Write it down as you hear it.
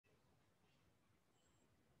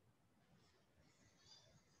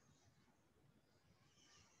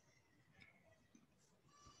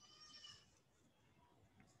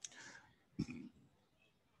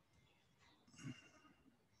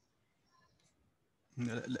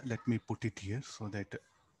Let me put it here so that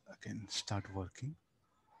I can start working.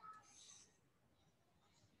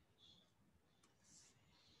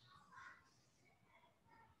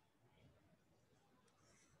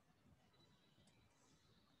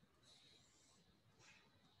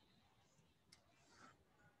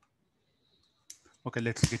 Okay,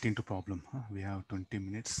 let's get into problem. We have 20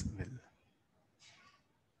 minutes. Well,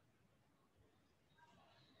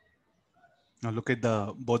 now look at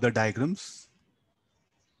the both the diagrams.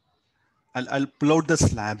 I'll plot the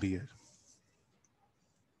slab here.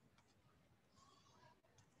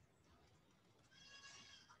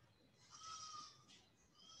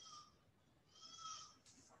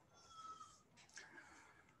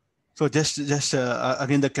 So just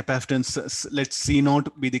again the capacitance. Let's C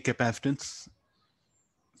naught be the capacitance.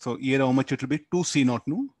 So here how much it will be? 2 C naught,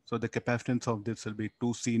 no? So the capacitance of this will be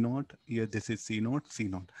 2 C naught. Here this is C naught, C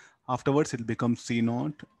naught. Afterwards it will become C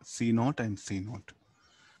naught, C naught, and C naught.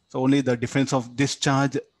 So only the difference of this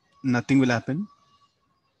charge, nothing will happen.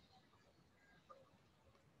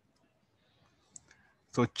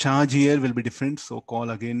 So charge here will be different. So call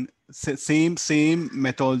again, same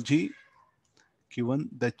methodology. Q1,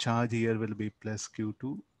 the charge here will be plus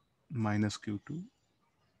Q2 minus Q2.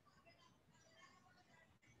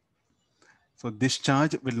 So this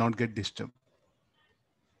charge will not get disturbed.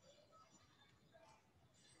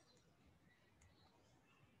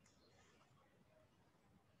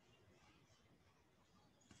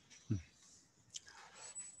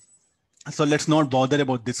 So let's not bother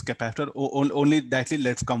about this capacitor. Only directly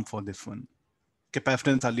let's come for this one.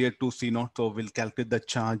 Capacitance earlier to C naught. So we'll calculate the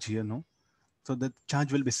charge here, no? So the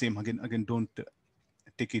charge will be same. Again, don't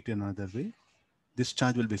take it another way. This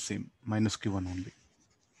charge will be same, minus Q1 only.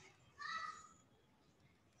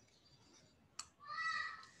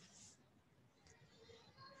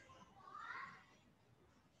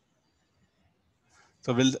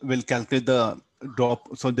 So we'll calculate the drop.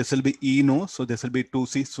 So this will be E, no? So this will be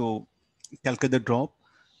 2C. So calculate the drop,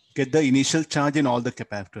 get the initial charge in all the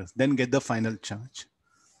capacitors, then get the final charge.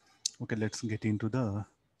 Okay, let's get into the,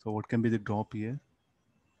 so what can be the drop here?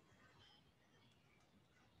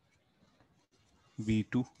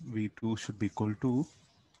 V2 should be equal to,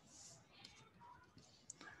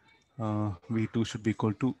 V2 should be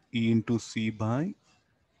equal to E into C by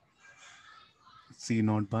C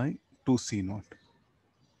naught by 2C naught.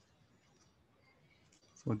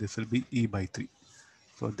 So this will be E by 3.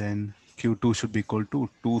 So then Q2 should be equal to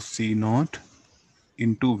 2C naught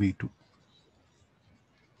into V2.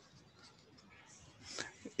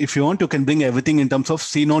 If you want, you can bring everything in terms of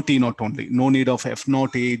C naught, E naught only. No need of F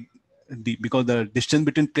naught, A, D, because the distance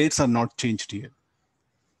between plates are not changed here.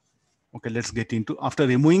 Okay, let's get into, after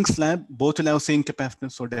removing slab, both will have same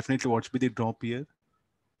capacitance. So definitely what should be the drop here?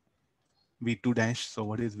 V2 dash. So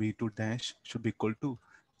what is V2 dash? Should be equal to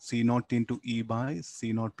C naught into E by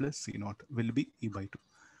C naught plus C naught will be E by 2.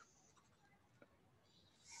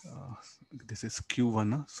 This is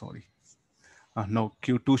Q1, sorry. Now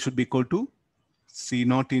Q2 should be equal to C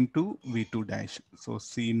naught into V2 dash. So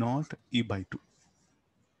C naught E by 2.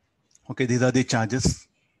 Okay, these are the charges,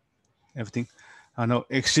 everything. Now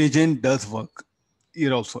exchange agent does work.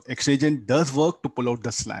 Here also, exchange agent does work to pull out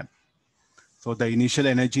the slab. So the initial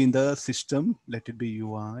energy in the system, let it be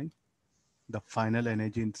UI. The final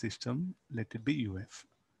energy in system, let it be UF.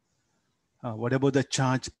 What about the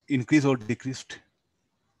charge, increased or decreased?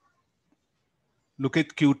 Look at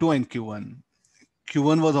Q2 and Q1.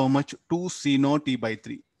 Q1 was how much? 2 C naught E by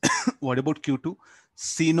 3. What about Q2?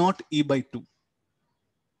 C naught E by 2.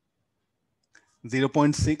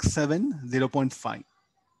 0.67, 0.5.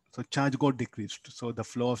 So charge got decreased. So the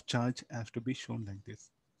flow of charge has to be shown like this.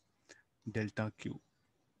 Delta Q.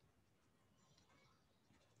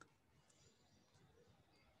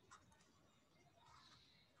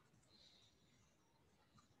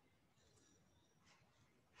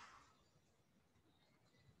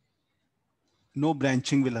 No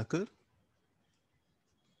branching will occur.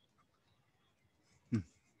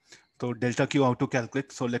 So delta Q, how to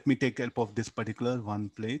calculate? So let me take help of this particular one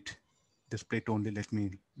plate. This plate only, let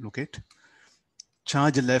me look at.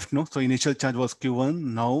 Charge left, no? So initial charge was Q1.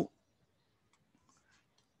 Now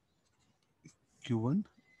Q1,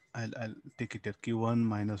 I'll take it here. Q1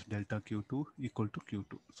 minus delta Q2 equal to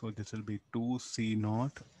Q2. So this will be 2 C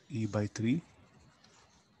naught E by 3.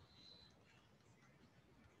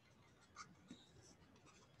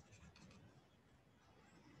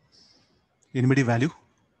 Anybody value?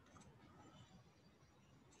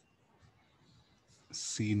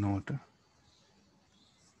 C naught.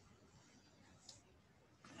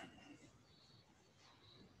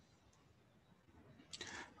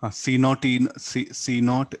 C naught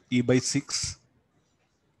E by 6.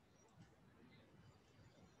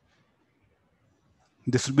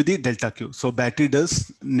 This will be the delta Q. So battery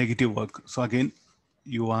does negative work. So again,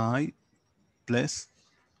 UI plus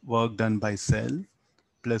work done by cell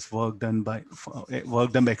plus work done by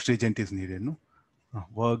extra agent is needed. No,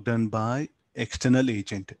 work done by external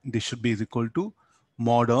agent. This should be is equal to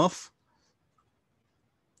mod of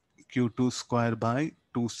Q2 square by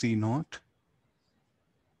 2C naught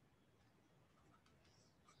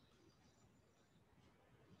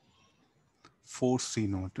force C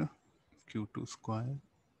naught Q2 square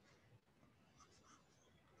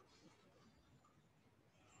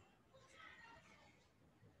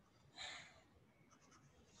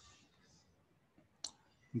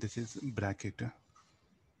this is bracket.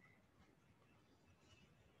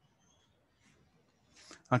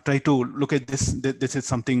 Try to look at this. This is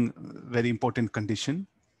something very important condition.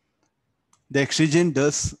 The excitant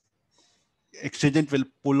will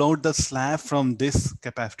pull out the slab from this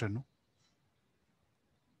capacitor. No?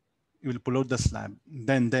 It will pull out the slab.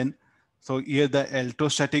 Then so here the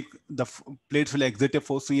electrostatic, the plates will exert a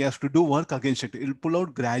force. So he has to do work against it. It will pull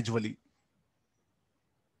out gradually.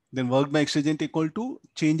 Then work by excitant equal to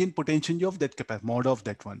change in potential of that capacitor, mod of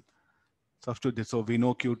that one. Substitute this. So we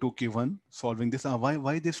know Q2, Q1, solving this.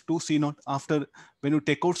 Why this 2C naught? After when you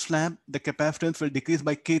take out slab, the capacitance will decrease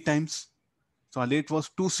by K times. So earlier it was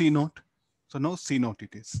 2C naught. So now C naught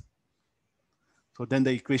it is. So then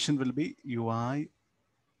the equation will be UI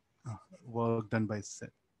work done by cell.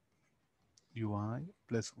 UI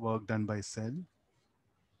plus work done by cell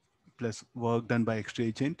plus work done by extra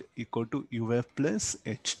agent equal to UF plus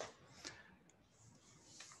H.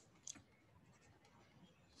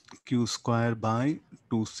 Q square by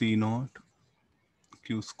 2C naught.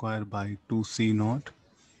 Q square by 2C naught.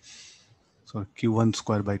 So Q1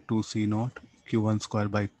 square by 2C naught. Q1 square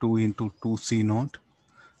by 2 into 2C naught.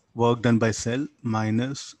 Work done by cell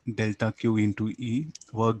minus delta Q into E.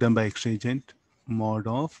 Work done by extra agent mod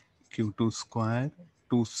of Q2 square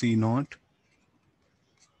 2C naught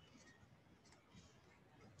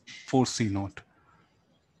 4C naught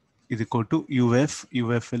is equal to UF.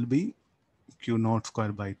 UF will be Q naught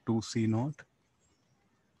square by 2C naught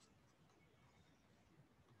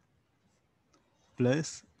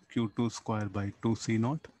plus Q2 square by 2C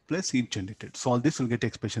naught plus heat generated. So all this will get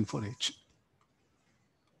expression for H.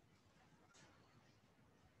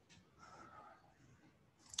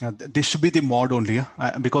 This should be the mod only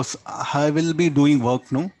because I will be doing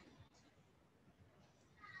work now.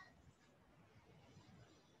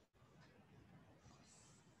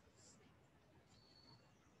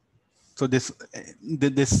 So this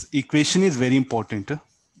equation is very important.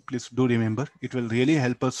 Please do remember, it will really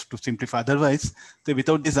help us to simplify. Otherwise,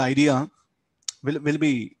 without this idea, will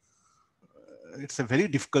be it's a very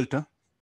difficult